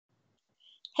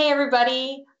Hey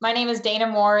everybody, my name is Dana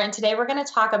Moore, and today we're going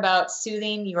to talk about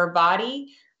soothing your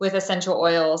body with essential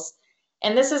oils.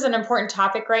 And this is an important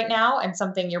topic right now, and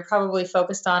something you're probably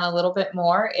focused on a little bit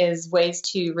more is ways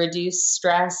to reduce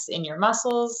stress in your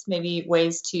muscles, maybe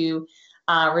ways to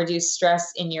reduce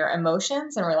stress in your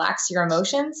emotions and relax your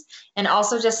emotions, and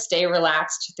also just stay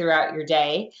relaxed throughout your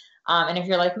day. And if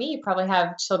you're like me, you probably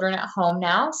have children at home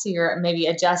now, so you're maybe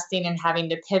adjusting and having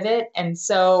to pivot. And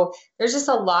so there's just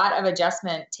a lot of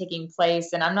adjustment taking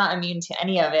place, and I'm not immune to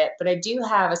any of it, but I do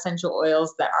have essential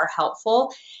oils that are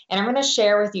helpful. And I'm going to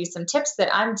share with you some tips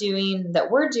that I'm doing, that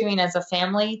we're doing as a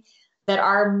family, that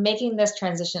are making this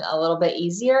transition a little bit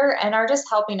easier and are just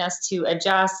helping us to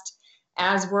adjust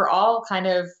as we're all kind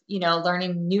of,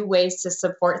 learning new ways to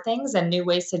support things and new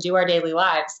ways to do our daily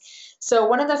lives. So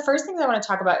one of the first things I want to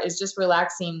talk about is just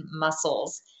relaxing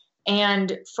muscles.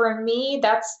 And for me,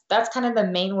 that's kind of the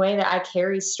main way that I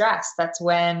carry stress. That's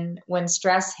when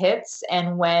stress hits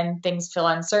and when things feel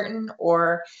uncertain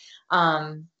or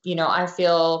I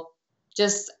feel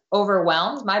just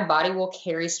overwhelmed, my body will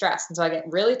carry stress. And so I get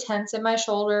really tense in my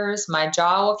shoulders, my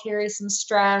jaw will carry some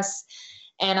stress,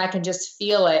 and I can just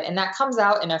feel it. And that comes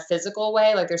out in a physical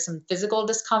way. Like there's some physical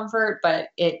discomfort, but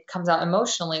it comes out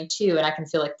emotionally too. And I can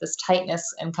feel like this tightness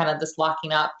and kind of this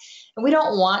locking up. And we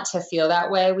don't want to feel that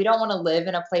way. We don't want to live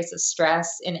in a place of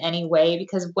stress in any way,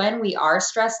 because when we are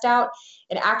stressed out,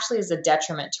 it actually is a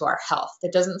detriment to our health.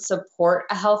 It doesn't support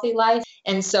a healthy life.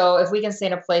 And so if we can stay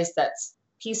in a place that's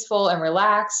peaceful and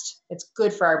relaxed, it's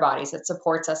good for our bodies. It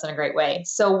supports us in a great way.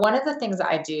 So one of the things that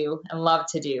I do and love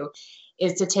to do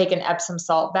is to take an Epsom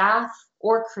salt bath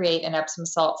or create an Epsom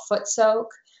salt foot soak,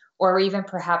 or even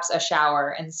perhaps a shower.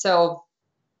 And so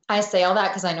I say all that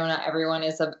because I know not everyone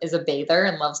is a bather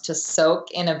and loves to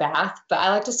soak in a bath, but I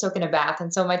like to soak in a bath.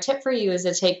 And so my tip for you is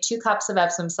to take 2 cups of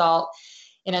Epsom salt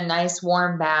in a nice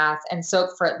warm bath and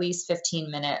soak for at least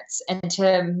 15 minutes. And to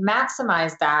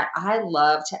maximize that, I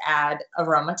love to add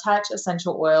Aroma Touch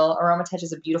essential oil. Aroma Touch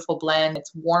is a beautiful blend.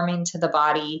 It's warming to the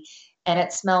body and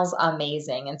it smells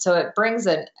amazing. And so it brings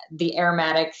the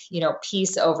aromatic,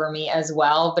 piece over me as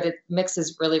well, but it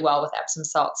mixes really well with Epsom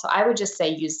salt. So I would just say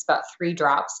use about 3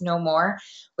 drops, no more,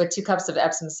 with 2 cups of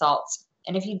Epsom salts.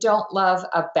 And if you don't love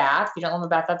a bath,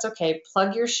 that's okay.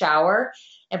 Plug your shower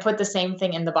and put the same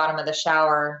thing in the bottom of the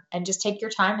shower and just take your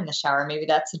time in the shower. Maybe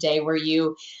that's a day where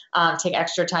you take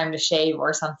extra time to shave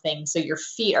or something. So your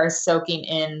feet are soaking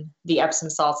in the Epsom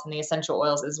salts and the essential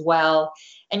oils as well,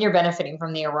 and you're benefiting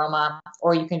from the aroma.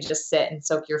 Or you can just sit and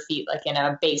soak your feet like in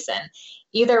a basin.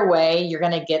 Either way, you're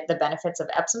going to get the benefits of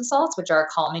Epsom salts, which are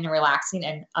calming and relaxing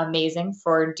and amazing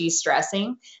for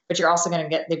de-stressing, but you're also going to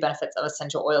get the benefits of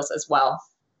essential oils as well.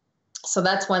 So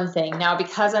that's one thing. Now,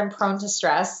 because I'm prone to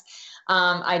stress,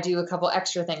 I do a couple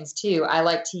extra things too. I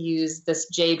like to use this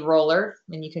jade roller,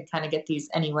 and you can kind of get these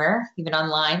anywhere, even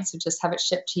online, so just have it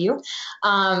shipped to you.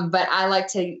 But I like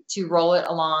to roll it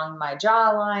along my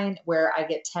jawline where I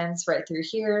get tense right through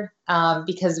here,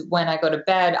 because when I go to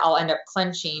bed, I'll end up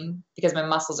clenching because my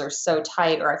muscles are so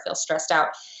tight or I feel stressed out.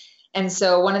 And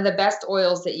so one of the best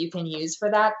oils that you can use for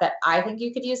that I think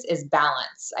you could use is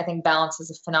Balance. I think Balance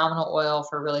is a phenomenal oil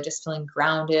for really just feeling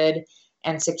grounded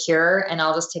and secure. And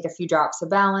I'll just take a few drops of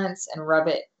Balance and rub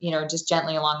it, just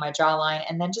gently along my jawline,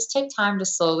 and then just take time to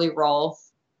slowly roll.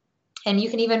 And you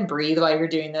can even breathe while you're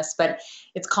doing this, but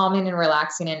it's calming and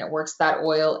relaxing, and it works that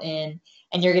oil in,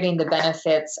 and you're getting the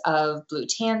benefits of blue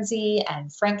tansy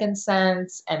and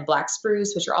frankincense and black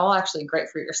spruce, which are all actually great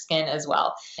for your skin as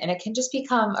well. And it can just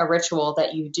become a ritual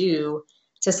that you do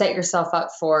to set yourself up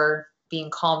for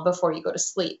being calm before you go to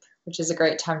sleep, which is a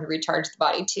great time to recharge the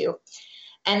body too.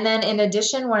 And then in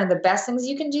addition, one of the best things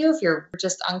you can do if you're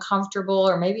just uncomfortable,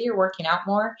 or maybe you're working out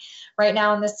more right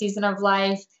now in this season of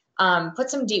life,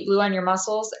 put some Deep Blue on your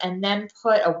muscles and then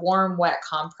put a warm, wet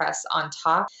compress on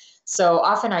top. So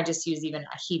often I just use even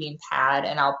a heating pad,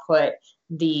 and I'll put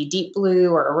the Deep Blue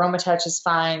or Aroma Touch is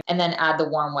fine, and then add the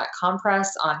warm, wet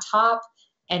compress on top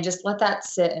and just let that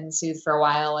sit and soothe for a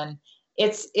while. And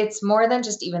it's more than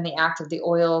just even the act of the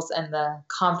oils and the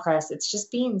compress. It's just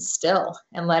being still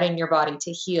and letting your body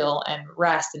to heal and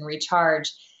rest and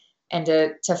recharge and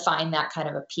to find that kind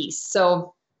of a peace.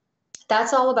 So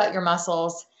that's all about your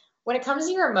muscles. When it comes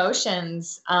to your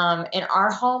emotions, in our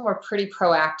home, we're pretty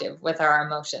proactive with our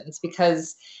emotions,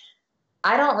 because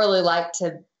I don't really like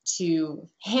to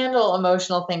handle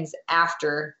emotional things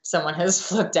after someone has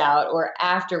flipped out or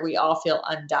after we all feel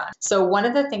undone. So one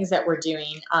of the things that we're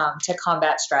doing to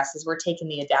combat stress is we're taking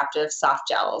the adaptive soft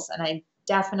gels. And I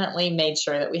definitely made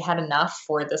sure that we had enough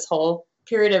for this whole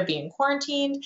period of being quarantined.